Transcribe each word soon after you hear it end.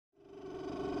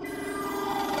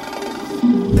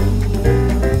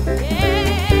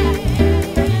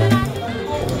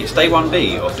It's day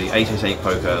 1B of the 888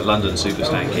 Poker London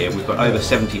SuperStack here. We've got over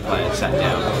 70 players sat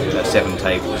down at 7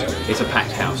 tables. It's a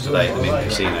packed house today at the Mint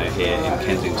Casino here in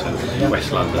Kensington,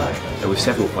 West London. With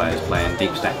several players playing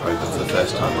deep stack poker for the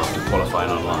first time after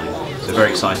qualifying online. It's a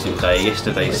very exciting day.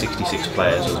 Yesterday 66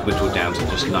 players was whittled down to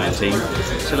just 19.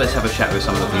 So let's have a chat with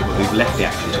some of the people who've left the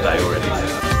action today already.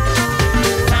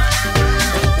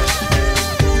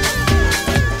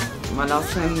 My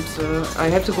last hand, I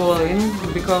had to go in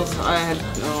because I had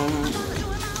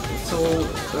so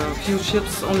few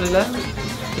chips only left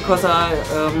because I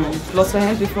lost a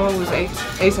hand before with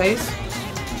ace,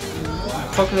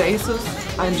 pocket aces.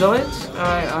 I enjoy it.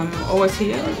 I'm always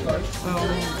here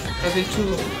every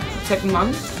second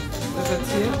month if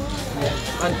it's here.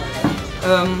 But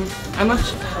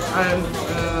I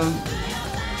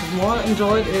more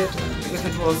enjoyed it if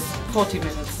it was 40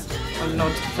 minutes.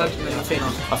 Not 30 minutes.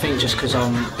 I think just because I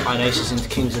had aces into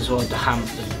kings as well, the hand,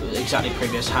 exactly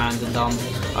previous hand, and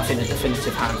I think the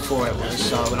definitive hand for it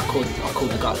was when I called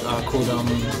the gut. I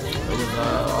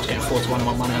was getting 4-1 on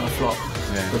my money on the flop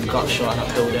with the gut shot, and I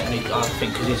filled it. And I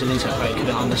think because he's an internet player, he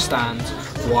couldn't understand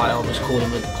why I was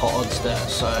calling with pot odds there.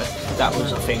 So that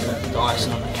was, I think, the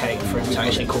icing on the cake for him to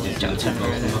actually call it Jack 10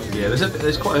 really. Yeah,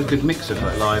 there's quite a good mix of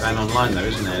like live and online though,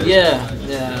 isn't there? Yeah.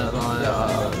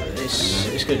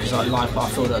 It's good because I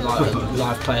feel that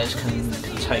live players can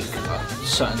take a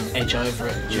certain edge over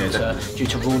it due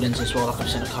to rulings as well. Like I've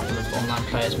seen a couple of online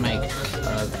players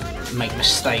make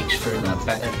mistakes through like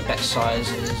bet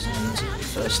sizes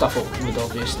and stuff that would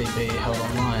obviously be held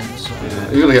online. So.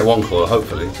 Yeah. You're gonna get one caller,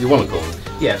 hopefully. You want a caller?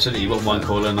 Yeah, absolutely. You want one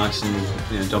caller, nice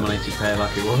and dominated pair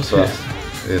like it was. But,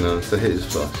 the hit is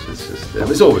flush. It's just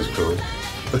it's always cruel.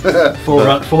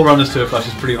 Four runners to a flush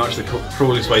is pretty much the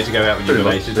cruelest way to go out when you're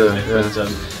dominated, isn't it? Yeah.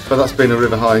 But that's been a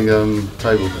river high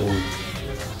table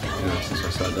since I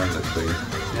sat down next week.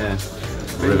 Yeah.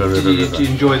 River. Do you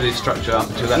enjoy the structure up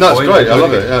until that point? No, it's great. I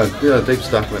love it. Yeah, deep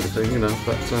stack and everything.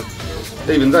 But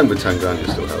even then with 10 grand, you're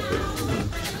still healthy.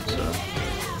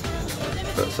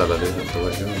 But sadly, that's the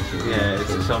way it goes. Yeah,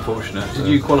 it's unfortunate. Did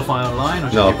you qualify online?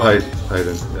 Or no, I paid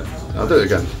in. Yeah. I'll do it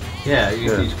again. Yeah,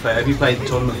 have you played the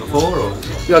tournament before? Or?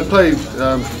 Yeah, I played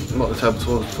a lot of table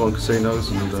tournaments before in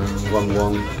casinos and won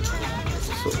one,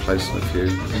 sort of placed in a few.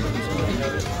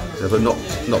 Yeah, but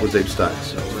not with deep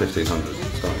stacks, 1500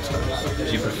 starting stacks.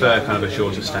 Do you prefer kind of a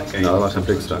shorter stack game? No, I like a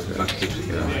big stack. Yeah.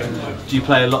 Do you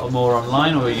play a lot more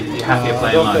online, or are you happier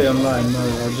playing online? I don't play online,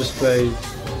 no. I just play.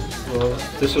 Well,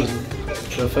 this was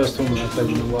the first tournament I played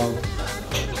in a while.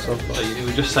 So you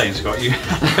were just saying, Scott, you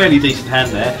had a fairly decent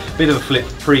hand there, bit of a flip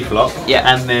pre-flop,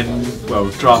 and then,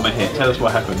 drama hit. Tell us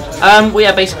what happened. Well,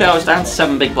 yeah, basically I was down to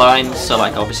 7 big blinds, so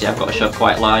like obviously I've got a shove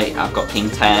quite light, I've got king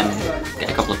 10,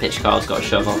 get a couple of pitch cards, got a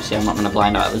shove, obviously I'm not going to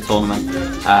blind out of the tournament.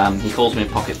 He calls me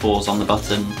pocket 4s on the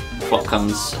button, flop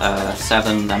comes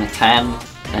 7, then a 10,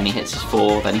 then he hits his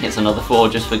 4, then he hits another 4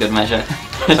 just for good measure.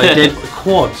 So he did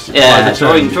quads. Yeah,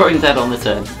 drawing dead on the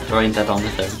turn.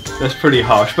 That's pretty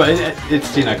harsh, but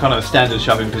it's kind of a standard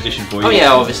shoving position for you. Oh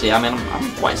yeah, obviously. I mean,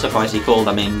 I'm quite surprised he called.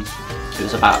 I mean, it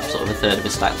was about sort of a third of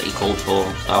his stack that he called for,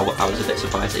 so I was a bit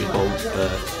surprised that he called.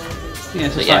 Yeah,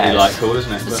 it's a slightly light call,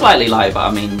 isn't it? It's slightly light, but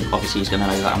I mean, obviously he's going to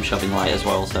know that I'm shoving light as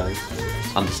well, so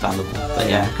it's understandable. But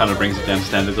yeah, kind of brings it down to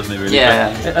standard, doesn't it? Really.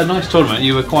 Yeah. But a nice tournament.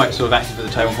 You were quite sort of active at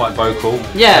the table, quite vocal.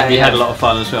 Yeah. You had a lot of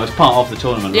fun as well. It's part of the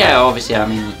tournament. Yeah, right? Obviously. I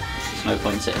mean, there's no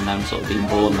point sitting there and sort of being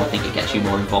bored, and I think it gets you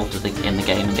more involved in the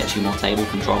game and gets you more table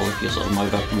control if you're sort of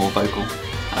more vocal.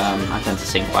 I tend to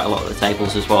sing quite a lot at the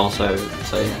tables as well, so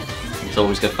yeah, it's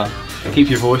always good fun. Keep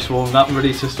your voice warmed up,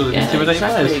 ready to sort of intimidate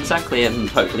players. Exactly, and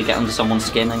hopefully get under someone's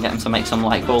skin and get them to make some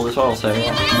light call as well. So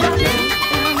yeah.